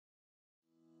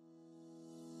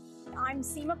I'm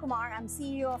Seema Kumar, I'm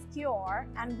CEO of Cure,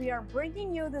 and we are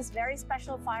bringing you this very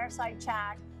special fireside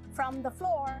chat from the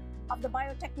floor of the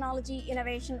Biotechnology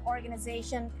Innovation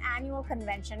Organization annual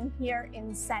convention here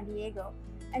in San Diego.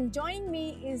 And joining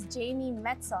me is Jamie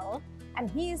Metzl,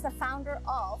 and he is the founder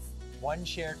of One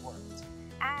Shared World.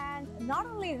 And not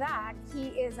only that, he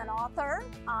is an author,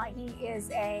 he is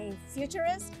a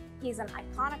futurist, he's an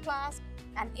iconoclast,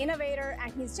 an innovator,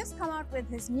 and he's just come out with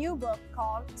his new book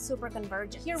called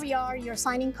Superconvergence. Here we are, you're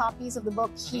signing copies of the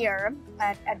book here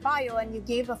at Bio, and you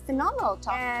gave a phenomenal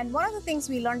talk. And one of the things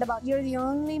we learned about, you're the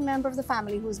only member of the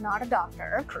family who's not a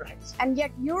doctor. Correct. And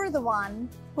yet you're the one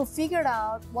who figured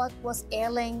out what was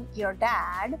ailing your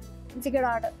dad and figured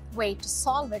out a way to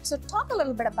solve it. So talk a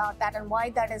little bit about that and why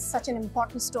that is such an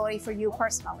important story for you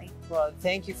personally. Well,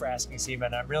 thank you for asking, Seema,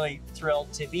 and I'm really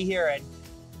thrilled to be here. And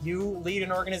you lead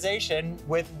an organization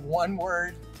with one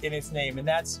word in its name, and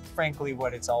that's frankly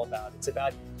what it's all about. It's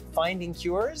about finding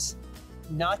cures,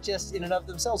 not just in and of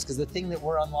themselves, because the thing that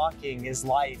we're unlocking is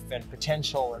life and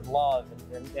potential and love.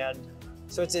 And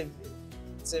so it's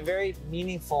a very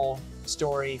meaningful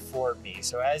story for me.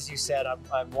 So as you said,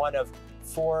 I'm one of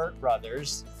 4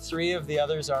 brothers. 3 of the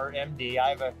others are MD. I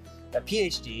have a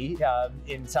PhD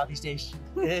in Southeast Asian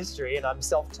history, and I'm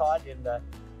self-taught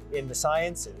in the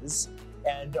sciences.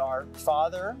 And our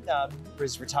father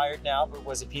is retired now, but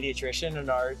was a pediatrician,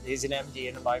 and he's an MD,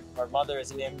 and our mother is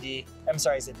an MD.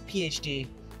 Is a PhD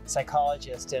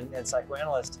psychologist and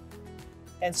psychoanalyst.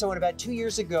 And so, about 2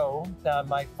 years ago,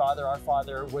 our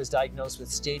father, was diagnosed with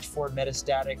stage 4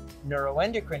 metastatic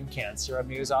neuroendocrine cancer. I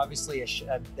mean, it was obviously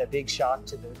a big shock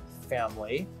to the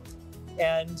family.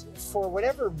 And for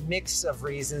whatever mix of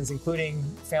reasons, including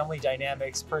family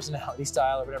dynamics, personality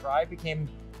style, or whatever, I became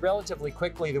relatively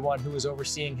quickly the one who was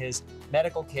overseeing his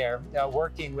medical care,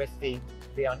 working with the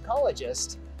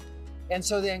oncologist. And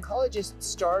so the oncologist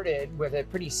started with a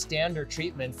pretty standard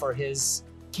treatment for his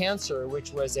cancer,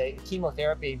 which was a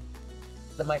chemotherapy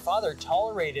that my father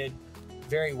tolerated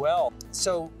very well.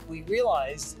 So we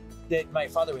realized that my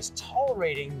father was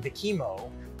tolerating the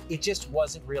chemo, it just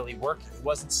wasn't really working. It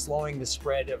wasn't slowing the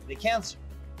spread of the cancer.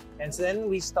 And so then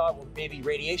we thought, well, maybe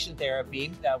radiation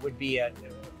therapy would be a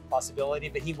possibility,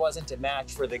 but he wasn't a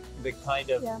match for the kind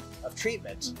of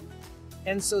treatment. Mm-hmm.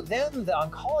 And so then the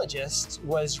oncologist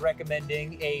was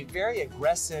recommending a very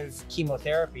aggressive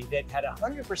chemotherapy that had a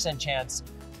 100% chance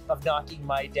of knocking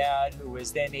my dad, who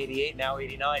was then 88, now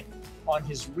 89, on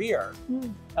his rear,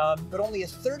 but only a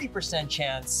 30%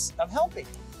 chance of helping.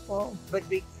 Whoa. But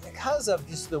because of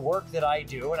just the work that I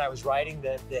do, and I was writing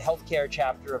the healthcare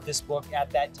chapter of this book at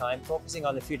that time, focusing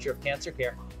on the future of cancer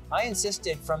care, I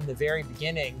insisted from the very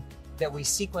beginning that we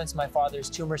sequence my father's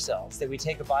tumor cells, that we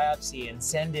take a biopsy and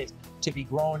send it to be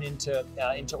grown into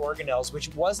organelles,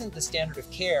 which wasn't the standard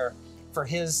of care for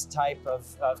his type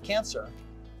of cancer.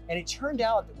 And it turned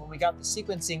out that when we got the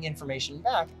sequencing information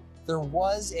back, there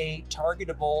was a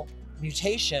targetable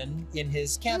mutation in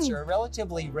his cancer, a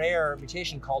relatively rare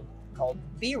mutation called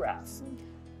BRAF.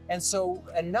 And so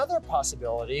another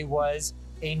possibility was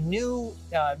a new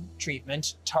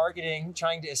treatment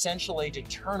trying to essentially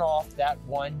turn off that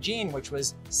one gene, which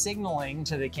was signaling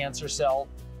to the cancer cell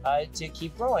to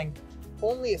keep growing.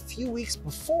 Only a few weeks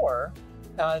before,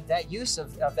 that use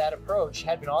of that approach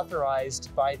had been authorized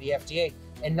by the FDA,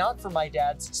 and not for my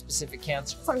dad's specific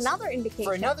cancer. For another indication.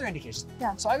 For another indication.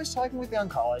 Yeah. So I was talking with the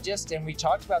oncologist, and we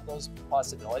talked about those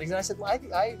possibilities, and I said, well,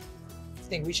 I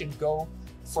think we should go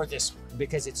for this one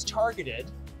because it's targeted.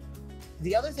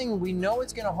 The other thing, we know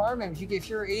it's going to harm him. If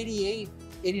you're 88,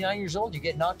 89 years old, you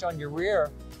get knocked on your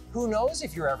rear, who knows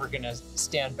if you're ever going to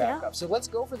stand back up. So let's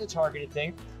go for the targeted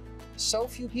thing. So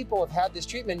few people have had this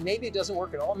treatment. Maybe it doesn't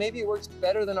work at all. Maybe it works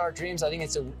better than our dreams. I think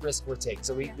it's a risk we're taking.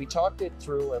 So we talked it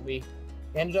through, and we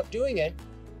ended up doing it.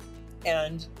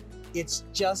 And it's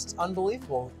just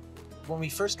unbelievable. When we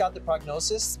first got the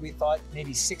prognosis, we thought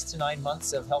maybe 6 to 9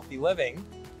 months of healthy living.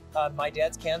 My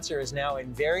dad's cancer is now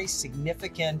in very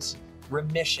significant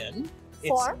remission.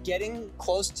 It's getting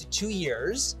close to 2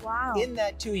 years. Wow. In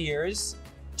that 2 years,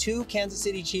 2 Kansas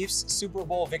City Chiefs Super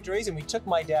Bowl victories, and we took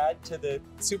my dad to the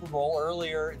Super Bowl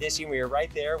earlier this year. We were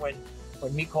right there when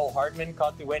Nicole Hardman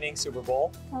caught the winning Super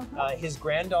Bowl. His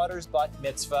granddaughter's bat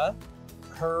mitzvah,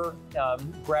 her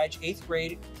 8th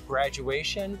grade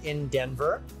graduation in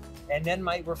Denver, and then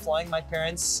we're flying my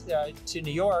parents to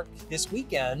New York this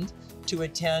weekend to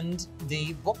attend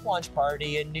the book launch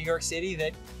party in New York City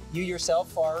that you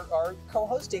yourself are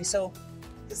co-hosting. So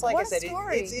it's like I said,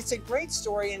 it's a great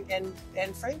story,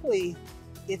 and frankly,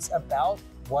 it's about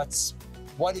what's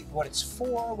what it's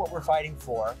for, what we're fighting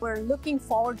for. I'm looking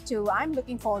forward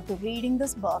to reading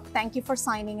this book. Thank you for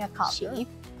signing a copy. Sure.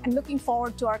 And looking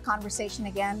forward to our conversation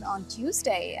again on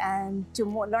Tuesday and to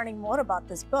learning more about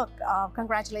this book.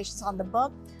 Congratulations on the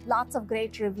book. Lots of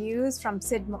great reviews from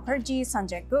Sid Mukherjee,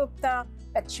 Sanjay Gupta,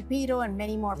 Beth Shapiro, and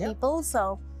many more people.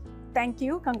 So thank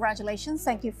you. Congratulations.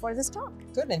 Thank you for this talk.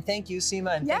 Good. And thank you,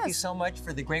 Seema. And thank you so much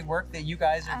for the great work that you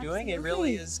guys are doing. It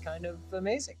really is kind of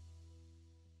amazing.